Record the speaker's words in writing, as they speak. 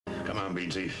on,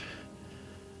 Beansy.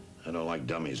 I don't like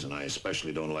dummies, and I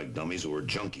especially don't like dummies who are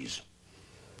junkies.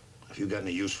 If you got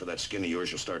any use for that skin of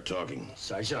yours, you'll start talking.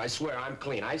 Sergeant, I swear I'm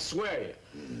clean. I swear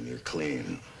you. You're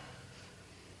clean.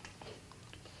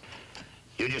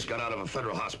 You just got out of a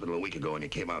federal hospital a week ago and you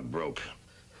came out broke.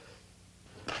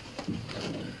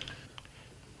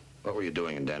 What were you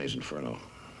doing in Danny's Inferno?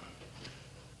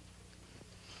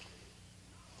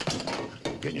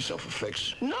 Getting yourself a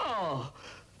fix? No!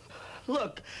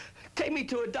 Look, take me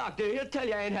to a doctor. He'll tell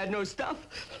you I ain't had no stuff.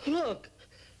 Look.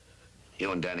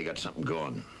 You and Danny got something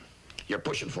going. You're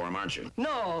pushing for him, aren't you?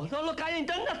 No, look, I ain't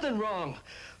done nothing wrong.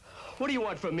 What do you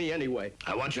want from me anyway?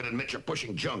 I want you to admit you're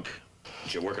pushing junk.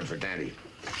 That you're working for Dante.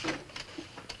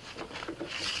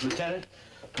 Lieutenant,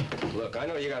 look, I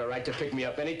know you got a right to pick me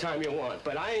up anytime you want,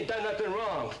 but I ain't done nothing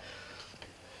wrong.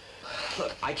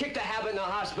 Look, I kicked a habit in the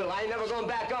hospital. I ain't never going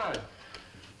back on.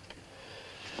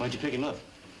 Why'd you pick him up?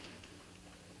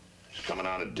 He's coming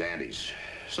out of Danny's.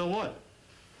 So what?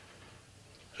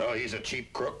 Oh, he's a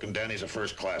cheap crook and Danny's a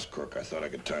first-class crook. I thought I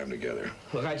could tie them together.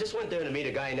 Look, I just went there to meet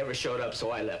a guy who never showed up, so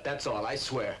I left. That's all, I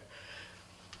swear.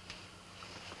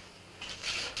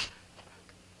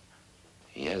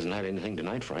 He hasn't had anything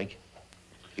tonight, Frank.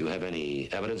 You have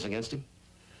any evidence against him?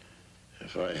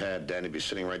 If I had, Danny'd be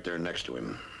sitting right there next to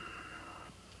him.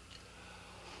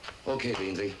 Okay,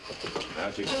 Beansy.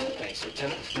 Out you go. Thanks,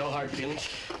 Lieutenant. No hard feelings,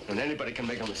 and anybody can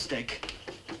make a mistake.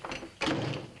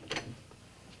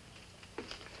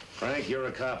 Frank, you're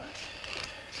a cop.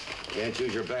 You can't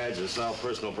use your badge to solve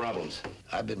personal problems.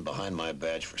 I've been behind my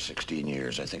badge for 16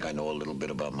 years. I think I know a little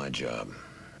bit about my job.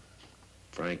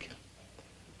 Frank,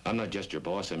 I'm not just your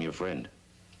boss, I'm your friend.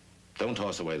 Don't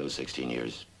toss away those 16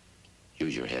 years.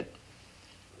 Use your head.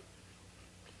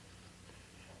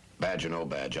 Badge or no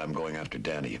badge, I'm going after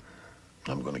Danny.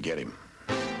 I'm going to get him.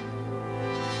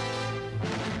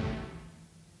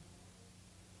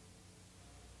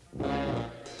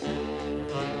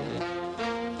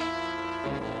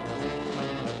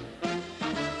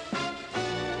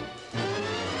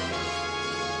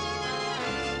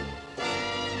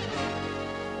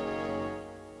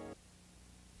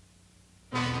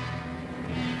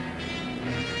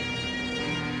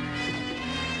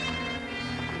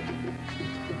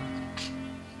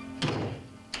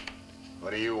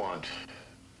 What do you want?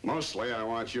 Mostly, I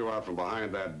want you out from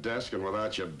behind that desk and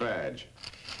without your badge.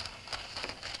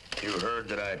 You heard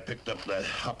that I picked up that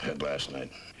hophead last night.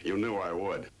 You knew I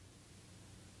would.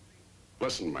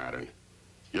 Listen, Maddern,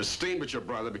 you steamed at your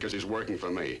brother because he's working for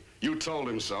me. You told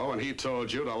him so, and he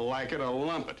told you to like it or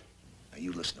lump it. Now,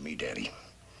 you listen to me, Daddy.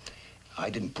 I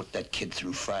didn't put that kid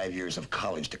through 5 years of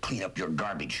college to clean up your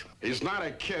garbage. He's not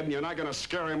a kid, and you're not going to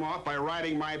scare him off by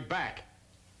riding my back.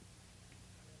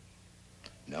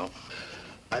 No,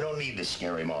 I don't need to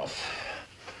scare him off.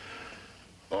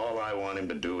 All I want him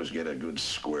to do is get a good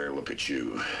square look at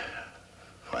you.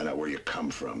 Find out where you come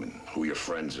from and who your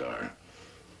friends are.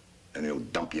 And he'll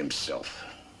dump you himself.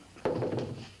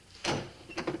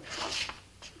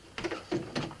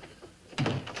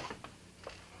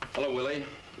 Hello, Willie.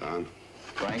 Don?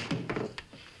 Frank?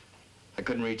 I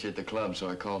couldn't reach you at the club, so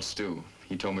I called Stu.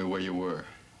 He told me where you were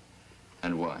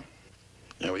and why.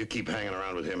 Yeah, well, you keep hanging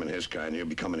around with him and his kind, you'll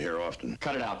be coming here often.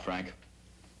 Cut it out, Frank.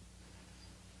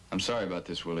 I'm sorry about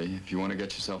this, Willie. If you want to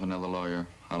get yourself another lawyer,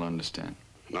 I'll understand.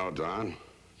 No, Don.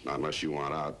 Not unless you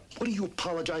want out. What are you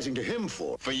apologizing to him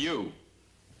for? For you.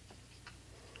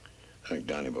 Hey,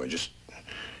 Donnie boy, just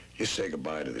say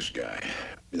goodbye to this guy.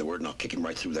 Give me the word and I'll kick him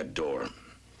right through that door.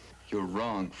 You're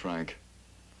wrong, Frank.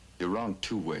 You're wrong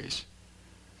 2 ways.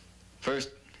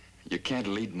 First, you can't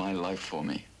lead my life for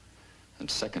me. And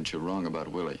second, you're wrong about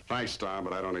Willie. Thanks, Don,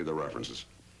 but I don't need the references.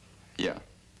 Yeah,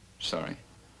 sorry.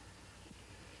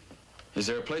 Is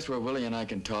there a place where Willie and I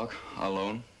can talk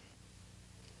alone?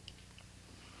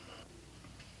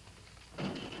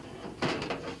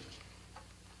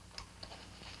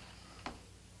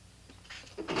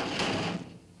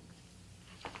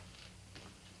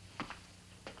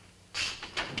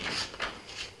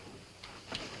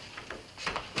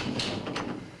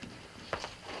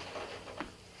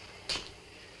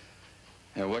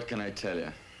 What can I tell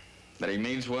you? That he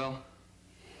means well?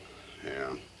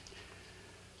 Yeah.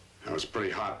 I was pretty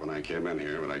hot when I came in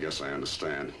here, but I guess I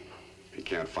understand. He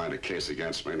can't find a case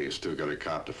against me, and he's too good a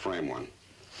cop to frame one.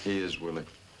 He is, Willie.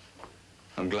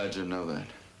 I'm glad you know that.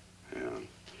 Yeah.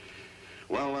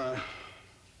 Well,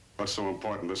 what's so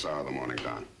important this hour of the morning,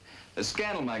 Don? The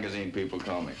Scandal magazine people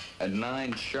call me at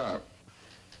 9 sharp.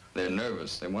 They're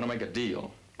nervous. They want to make a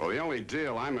deal. Well, the only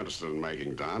deal I'm interested in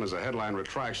making, Don, is a headline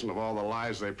retraction of all the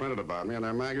lies they printed about me in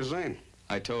their magazine.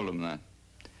 I told them that.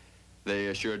 They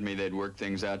assured me they'd work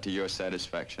things out to your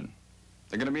satisfaction.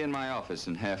 They're going to be in my office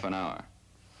in half an hour.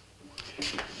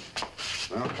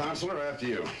 Well, Counselor, after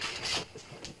you.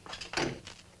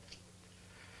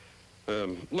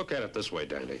 Look at it this way,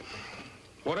 Dante.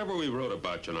 Whatever we wrote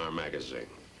about you in our magazine,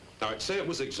 now, I'd say it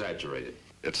was exaggerated.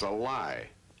 It's a lie.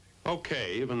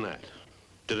 Okay, even that.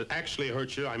 Did it actually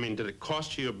hurt you? I mean, did it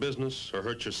cost you your business or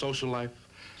hurt your social life?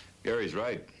 Gary's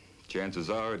right. Chances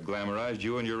are it glamorized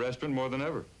you and your restaurant more than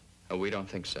ever. Oh, we don't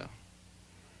think so.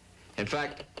 In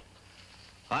fact,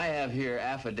 I have here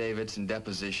affidavits and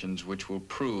depositions which will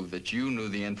prove that you knew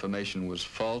the information was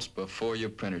false before you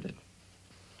printed it.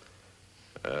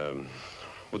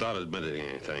 Without admitting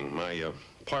anything, my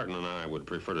partner and I would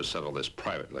prefer to settle this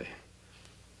privately.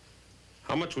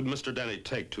 How much would Mr. Dante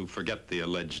take to forget the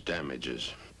alleged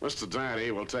damages? Mr.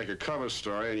 Dante will take a cover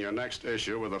story in your next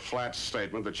issue with a flat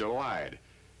statement that you lied.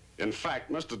 In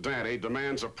fact, Mr. Dante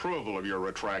demands approval of your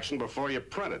retraction before you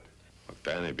print it. Look,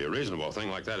 Dante, it'd be a reasonable thing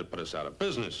like that to put us out of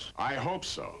business. I hope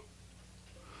so.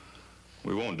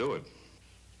 We won't do it.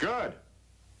 Good.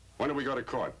 When do we go to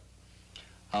court?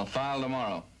 I'll file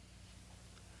tomorrow.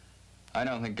 I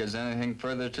don't think there's anything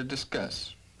further to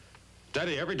discuss.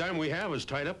 Daddy, every dime we have is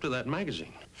tied up to that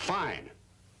magazine. Fine.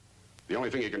 The only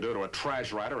thing you can do to a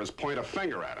trash writer is point a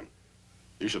finger at him.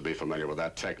 You should be familiar with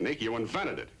that technique. You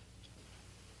invented it.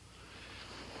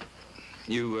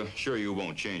 You sure you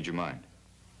won't change your mind?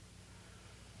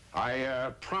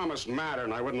 I promised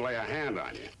Mattern I wouldn't lay a hand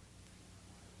on you.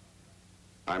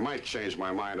 I might change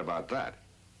my mind about that.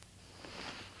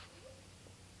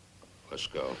 Let's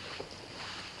go.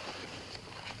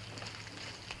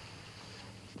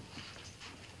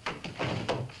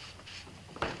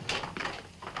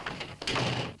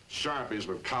 Sharpies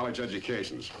with college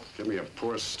educations. Give me a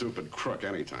poor, stupid crook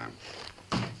anytime.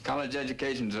 College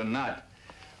educations or not,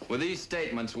 with these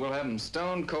statements, we'll have them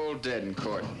stone cold dead in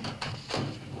court.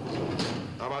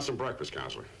 How about some breakfast,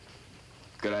 Counselor?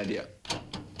 Good idea.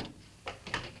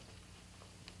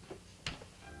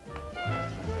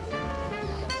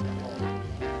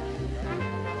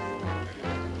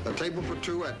 A table for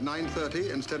two at 9:30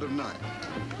 instead of 9.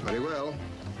 Very well.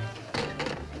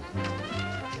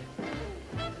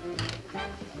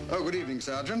 Oh, good evening,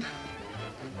 Sergeant.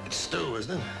 It's stew,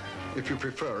 isn't it? If you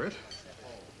prefer it.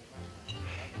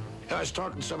 I was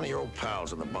talking to some of your old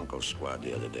pals on the bunco squad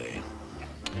the other day.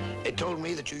 They told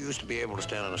me that you used to be able to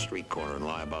stand on a street corner and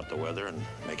lie about the weather and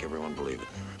make everyone believe it.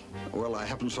 Well, I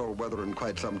haven't saw weather in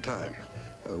quite some time.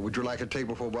 Would you like a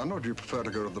table for one, or do you prefer to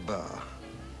go to the bar?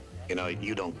 You know,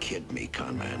 you don't kid me,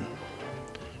 conman.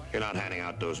 You're not handing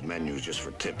out those menus just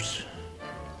for tips.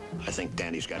 I think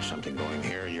Danny's got something going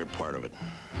here, and you're part of it.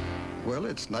 Well,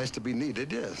 it's nice to be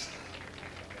needed, yes.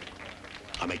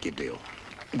 I'll make you a deal.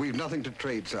 We've nothing to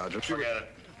trade, Sergeant. Forget it.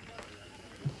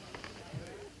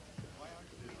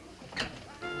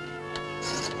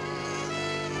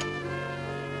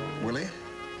 Willie?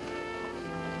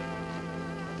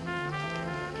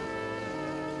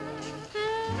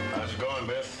 How's it going,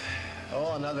 Biff?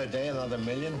 Oh, another day, another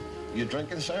million. You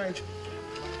drinking, Sarge?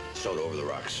 Soda over the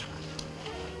rocks.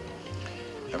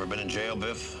 Ever been in jail,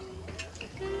 Biff?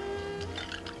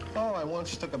 Oh, I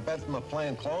once took a bet from a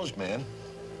plain clothes man.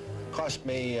 Cost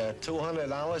me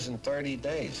 $200 in 30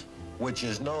 days, which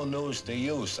is no news to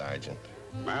you, Sergeant.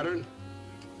 Mattern?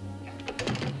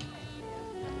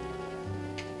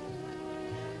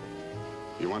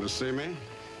 You want to see me?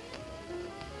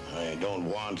 I don't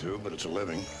want to, but it's a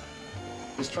living.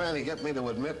 He's trying to get me to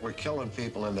admit we're killing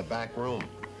people in the back room.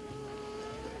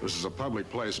 This is a public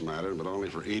place, Mattern, but only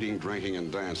for eating, drinking,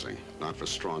 and dancing, not for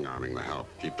strong-arming the help.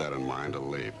 Keep that in mind and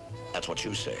leave. That's what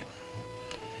you say.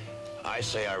 I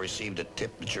say I received a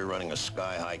tip that you're running a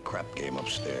sky-high crap game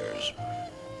upstairs.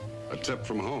 A tip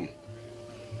from whom?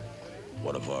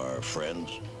 One of our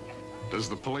friends. Does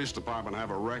the police department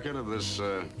have a record of this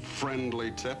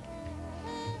friendly tip?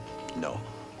 No.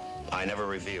 I never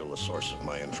reveal the source of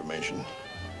my information.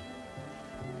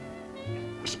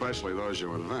 Especially those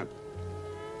you invent.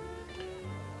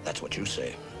 That's what you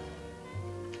say.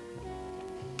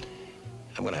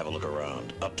 I'm gonna have a look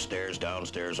around. Upstairs,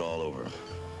 downstairs, all over.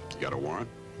 You got a warrant?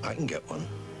 I can get one.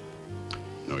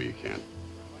 No, you can't.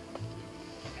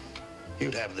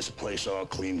 You'd have this place all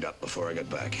cleaned up before I get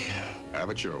back. Have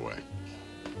it your way.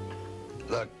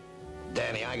 Look,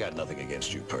 Danny, I got nothing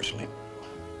against you personally.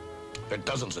 There are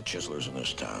dozens of chiselers in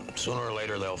this town. Sooner or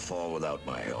later, they'll fall without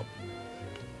my help.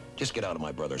 Just get out of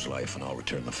my brother's life and I'll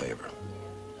return the favor.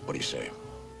 What do you say?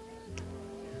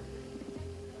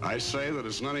 I say that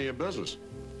it's none of your business.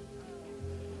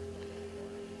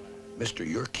 Mister,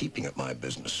 you're keeping it my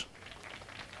business.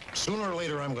 Sooner or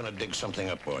later, I'm gonna dig something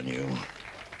up on you.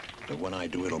 But when I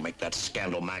do, it'll make that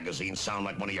Scandal magazine sound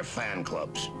like one of your fan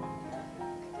clubs.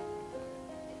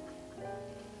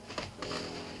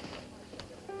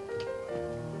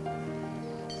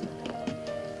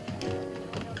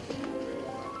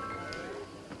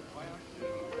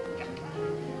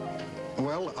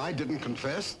 Well, I didn't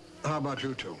confess. How about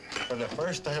you two? For the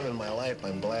first time in my life,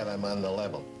 I'm glad I'm on the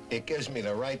level. It gives me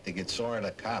the right to get sore at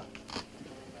a cop.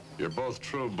 You're both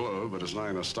true blue, but it's not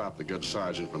going to stop the good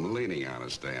sergeant from leaning on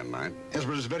us day and night. Yes,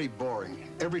 but it's very boring.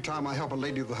 Every time I help a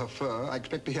lady with her fur, I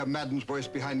expect to hear Madden's voice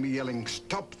behind me yelling,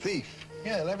 "Stop thief!"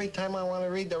 Yeah, and every time I want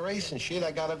to read the racing sheet,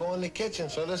 I gotta go in the kitchen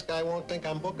so this guy won't think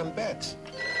I'm booking bets.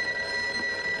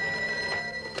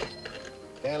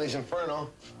 Danny's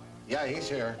Inferno. Yeah, he's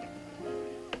here.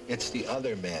 It's the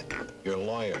other man, your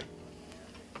lawyer.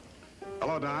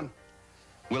 Hello, Don.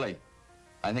 Willie,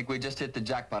 I think we just hit the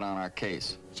jackpot on our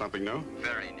case. Something new?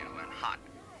 Very new and hot.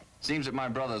 Seems that my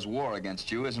brother's war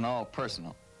against you isn't all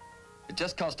personal. It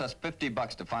just cost us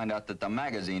 $50 to find out that the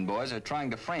magazine boys are trying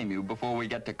to frame you before we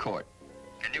get to court.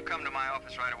 Can you come to my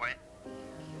office right away?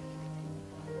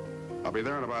 I'll be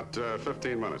there in about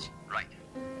 15 minutes. Right.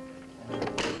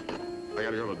 I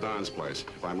gotta go to Don's place.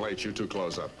 If I'm late, you two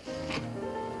close up.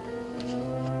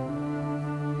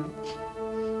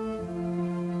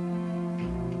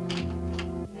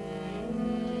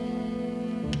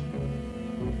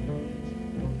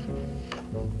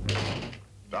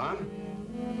 Don?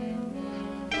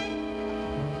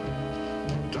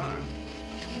 Don?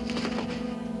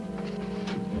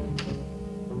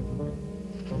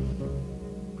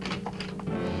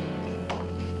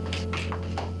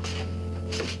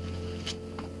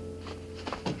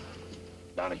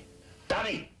 Donnie.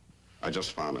 Donnie! I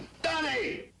just found him.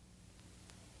 Donnie!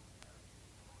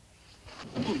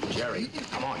 Jerry,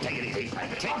 come on, take it easy.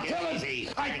 I'll kill him. Easy.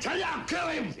 I tell you, I'll kill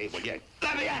him. Easy, will you?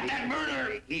 Let me at that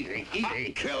murder. Easy, easy.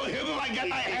 I'll kill him if I get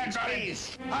my hands on him.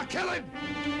 I'll kill him.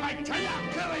 I tell you,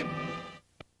 I'll kill him.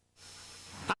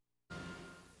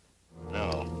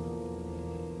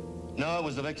 No. No, it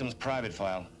was the victim's private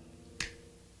file.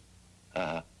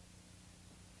 Uh-huh.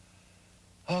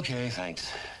 Okay,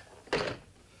 thanks.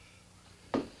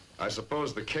 I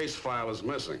suppose the case file is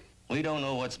missing. We don't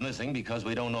know what's missing because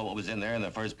we don't know what was in there in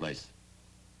the first place.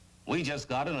 We just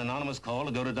got an anonymous call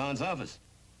to go to Don's office.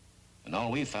 And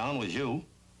all we found was you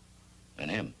and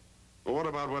him. Well, what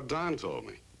about what Don told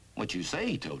me? What you say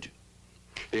he told you.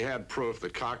 He had proof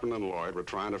that Cochran and Lloyd were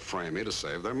trying to frame me to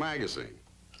save their magazine.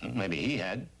 Well, maybe he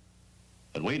had,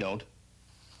 but we don't.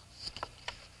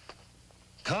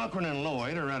 Cochran and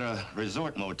Lloyd are at a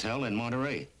resort motel in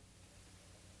Monterey.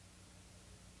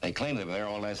 They claim they were there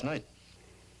all last night.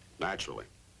 Naturally.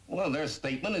 Well, their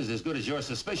statement is as good as your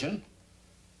suspicion.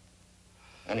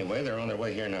 Anyway, they're on their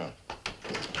way here now.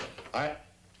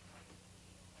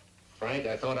 Frank,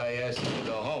 I thought I asked you to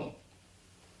go home.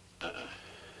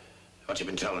 What you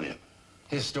been telling him?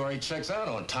 His story checks out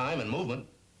on time and movement.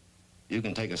 You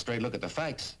can take a straight look at the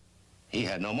facts. He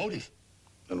had no motive.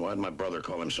 Then why'd my brother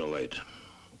call him so late?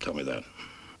 Tell me that.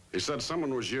 He said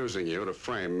someone was using you to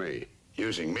frame me.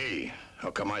 Using me?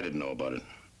 How come I didn't know about it?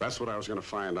 That's what I was going to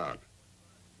find out.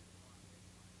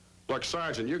 Look,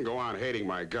 Sergeant, you can go on hating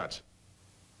my guts,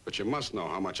 but you must know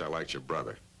how much I liked your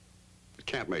brother. It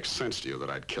can't make sense to you that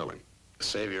I'd kill him.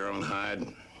 Save your own hide?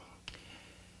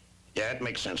 Yeah, it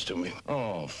makes sense to me.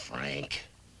 Oh, Frank.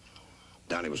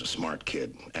 Donnie was a smart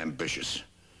kid, ambitious.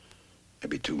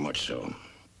 Maybe too much so.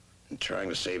 In trying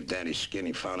to save Danny's skin,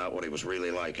 he found out what he was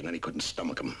really like, and then he couldn't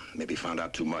stomach him. Maybe he found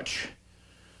out too much.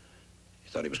 He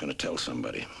thought he was going to tell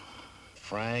somebody.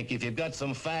 Frank, if you've got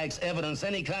some facts, evidence,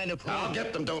 any kind of proof... I'll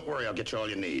get them, don't worry. I'll get you all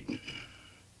you need.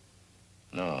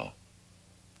 No.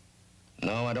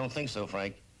 No, I don't think so,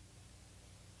 Frank.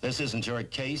 This isn't your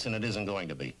case, and it isn't going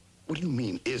to be. What do you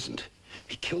mean, isn't?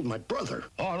 He killed my brother.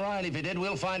 All right, if he did,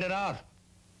 we'll find it out.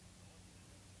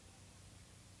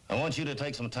 I want you to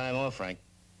take some time off, Frank.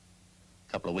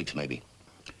 A couple of weeks, maybe.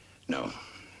 No.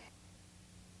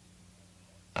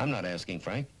 I'm not asking,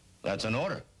 Frank. That's an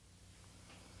order.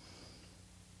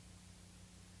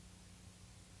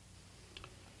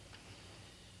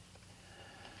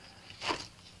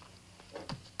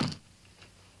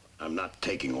 I'm not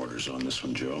taking orders on this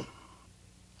one, Joe.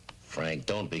 Frank,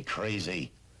 don't be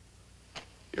crazy.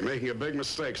 You're making a big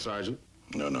mistake, Sergeant.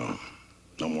 No, no.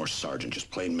 No more sergeant,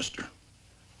 just plain mister.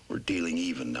 We're dealing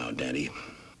even now, Danny.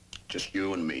 Just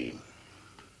you and me.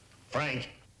 Frank.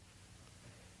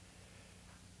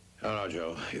 Oh, no,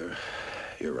 Joe,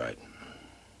 you're right.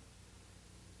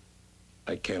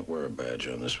 I can't wear a badge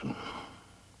on this one.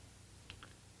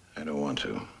 I don't want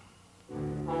to.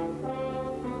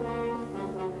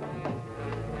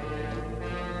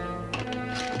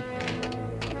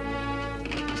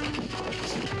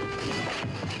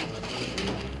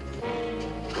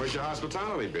 Here's your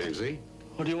hospitality, Beansy.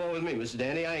 What do you want with me, Mr.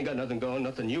 Danny? I ain't got nothing going,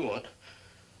 nothing you want.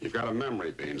 You've got a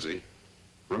memory, Beansy.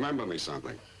 Remember me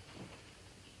something.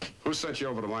 Who sent you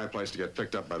over to my place to get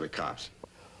picked up by the cops?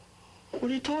 What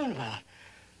are you talking about?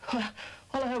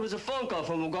 All I had was a phone call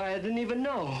from a guy I didn't even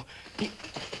know.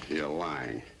 You're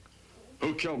lying.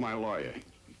 Who killed my lawyer?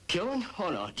 Kill him? Oh,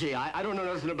 no, gee, I don't know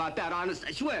nothing about that, honest,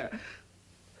 I swear.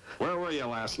 Where were you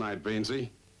last night, Beansy?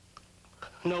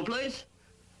 No place?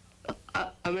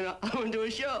 I went to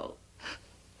a show.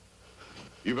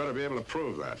 You better be able to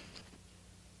prove that.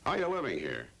 How are you living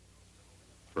here?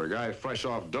 For a guy fresh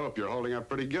off dope, you're holding up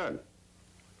pretty good.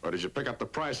 Or did you pick up the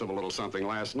price of a little something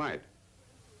last night?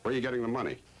 Where are you getting the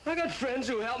money? I got friends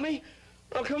who help me.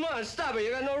 Oh, come on, stop it.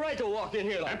 You got no right to walk in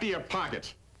here like... Empty your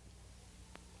pockets.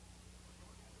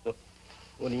 What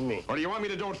do you mean? Or do you want me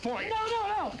to do it for you?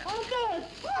 No. I'm good.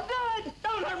 I'm good.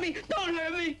 Don't hurt me. Don't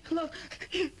hurt me. Look.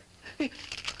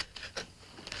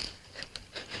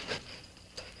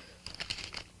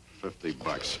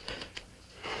 $50.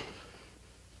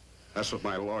 That's what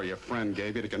my lawyer friend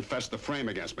gave you to confess the frame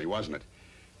against me, wasn't it?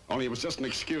 Only it was just an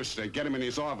excuse to get him in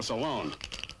his office alone.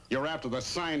 You're after the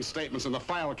signed statements in the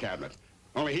file cabinet.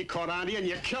 Only he caught on to you and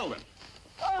you killed him.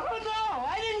 Oh, no,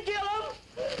 I didn't kill him.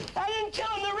 I didn't kill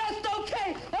him. The rest,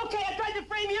 okay. Okay, I tried to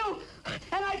frame you.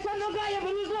 And I sent the guy up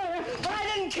with his lawyer, but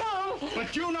I didn't kill him.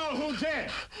 But you know who did.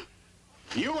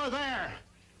 You were there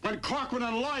when Corcoran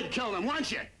and Lloyd killed him,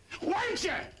 weren't you? Weren't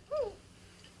you?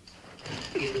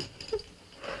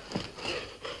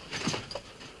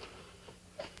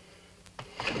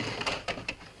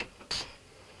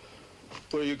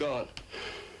 Where are you going?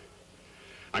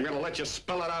 I'm gonna let you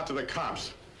spell it out to the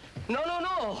cops. No,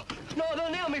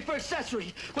 they'll nail me for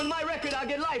accessory. With my record, I'll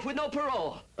get life with no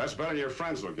parole. That's better than your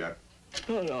friends will get.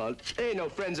 No, they ain't no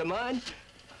friends of mine.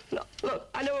 No, look,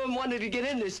 I never wanted to get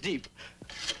in this deep.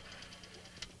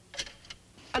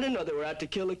 I didn't know they were out to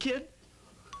kill a kid.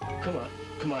 Come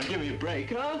on, give me a break,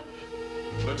 huh?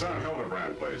 Lieutenant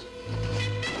Hildebrand, please.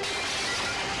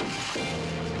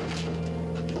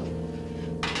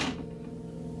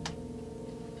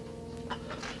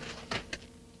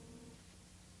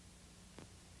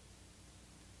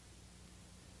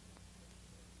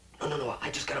 No,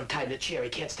 I just got him tied in a chair. He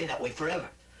can't stay that way forever.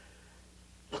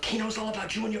 Look, he knows all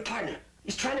about you and your partner.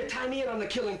 He's trying to tie me in on the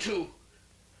killing, too.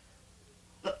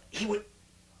 Look, he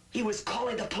was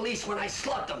calling the police when I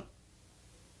slugged him.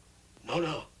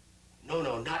 No,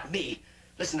 not me.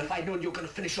 Listen, if I'd known you were going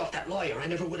to finish off that lawyer, I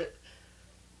never would have...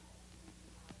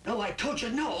 No, I told you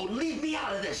no. Leave me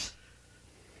out of this.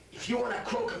 If you want to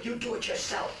croak him, you do it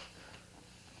yourself.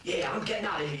 Yeah, I'm getting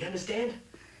out of here, you understand?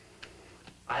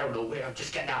 I don't know where, I'm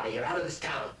just getting out of here, out of this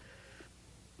town.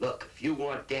 Look, if you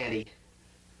want Danny,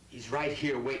 he's right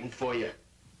here waiting for you.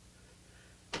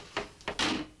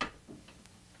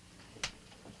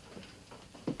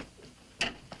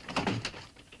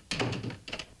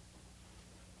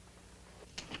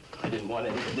 I didn't want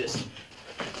any of this.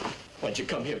 Why'd you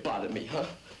come here bother me, huh?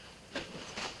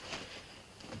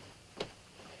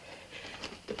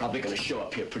 They're probably gonna show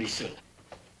up here pretty soon.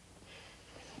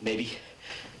 Maybe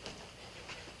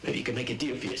you can make a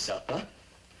deal for yourself, huh?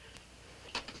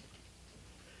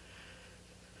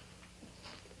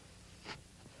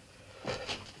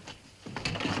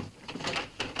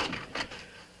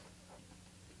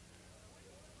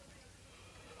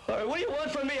 All right, what do you want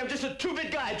from me? I'm just a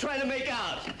two-bit guy trying to make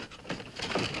out.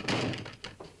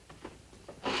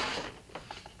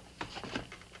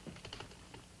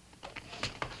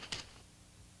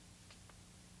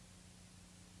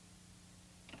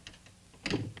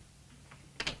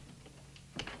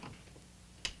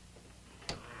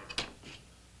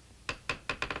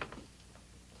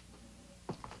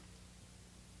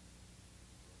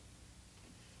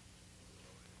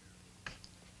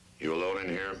 You alone in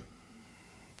here?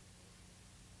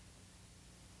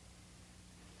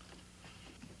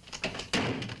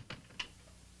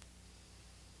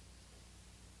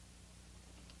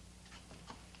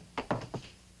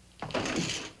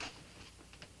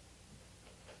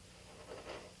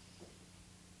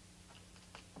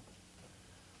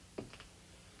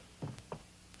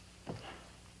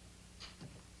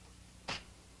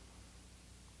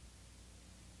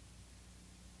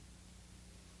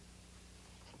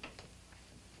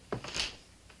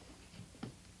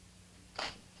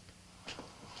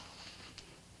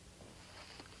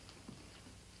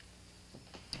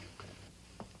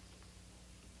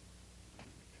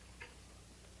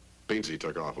 Beansy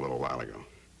took off a little while ago.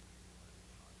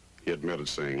 He admitted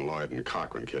seeing Lloyd and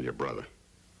Cochran kill your brother.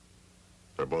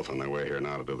 They're both on their way here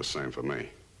now to do the same for me.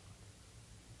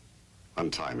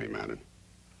 Untie me, Madden.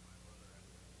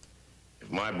 If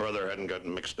If my brother hadn't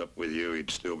gotten mixed up with you,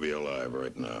 he'd still be alive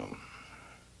right now.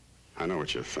 I know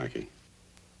what you're thinking.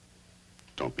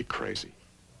 Don't be crazy.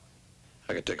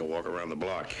 I could take a walk around the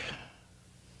block.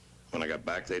 When I got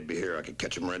back, they'd be here. I could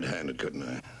catch them red-handed, couldn't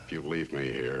I? If you leave me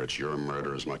here, it's your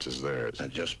murder as much as theirs.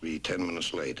 I'd just be 10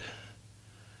 minutes late.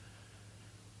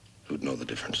 Who'd know the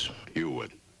difference? You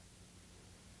would.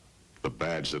 The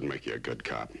badge didn't make you a good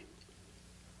cop.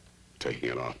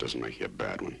 Taking it off doesn't make you a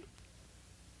bad one.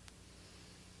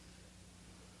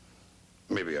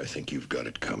 Maybe I think you've got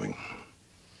it coming.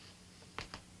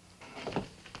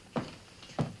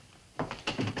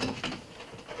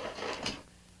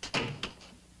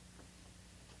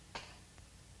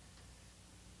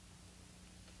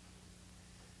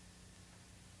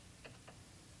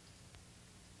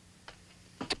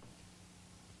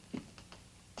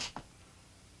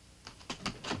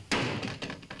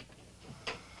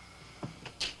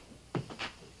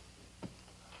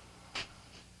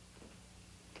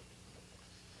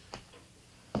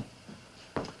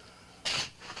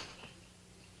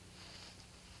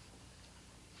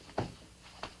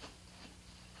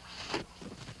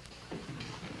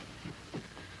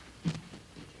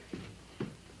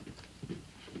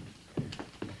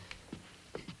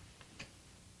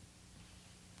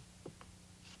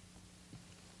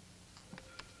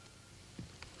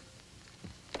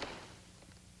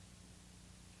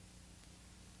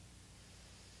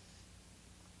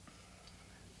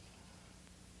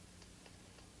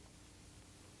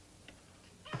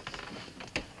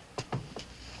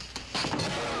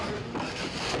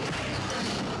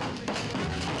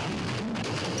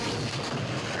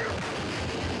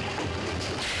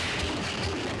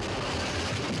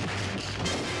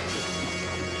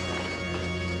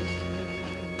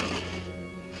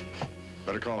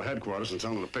 Better call headquarters and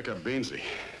tell them to pick up Beansy.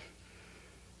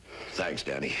 Thanks,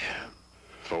 Danny.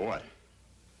 For what?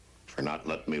 For not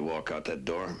letting me walk out that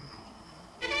door.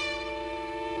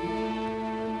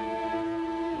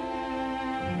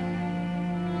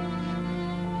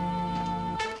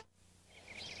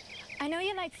 I know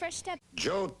you like Fresh Step.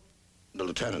 Joe, the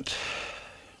lieutenant,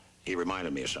 he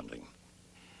reminded me of something.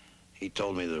 He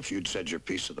told me that if you'd said your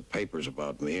piece of the papers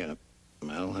about me,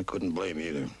 well, I couldn't blame you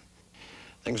either.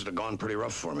 Things would have gone pretty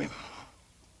rough for me.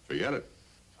 Forget it.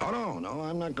 Oh, no,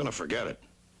 I'm not going to forget it.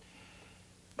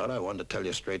 But I wanted to tell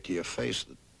you straight to your face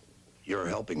that your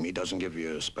helping me doesn't give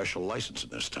you a special license in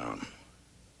this town.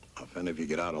 If any of you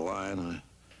get out of line, I'm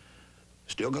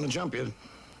still going to jump you.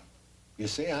 You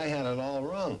see, I had it all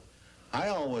wrong. I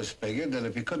always figured that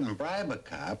if you couldn't bribe a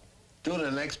cop, do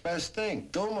the next best thing.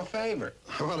 Do him a favor.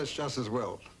 Well, it's just as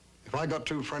well. If I got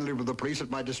too friendly with the police, it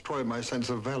might destroy my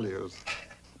sense of values.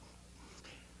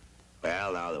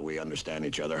 Well, now that we understand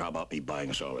each other, how about me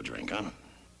buying us all a drink, huh?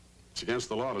 It's against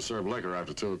the law to serve liquor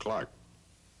after 2 o'clock.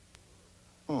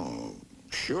 Oh,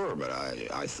 sure, but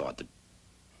I thought that...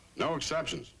 No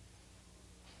exceptions.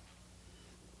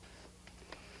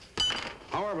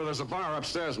 However, there's a bar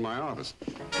upstairs in my office.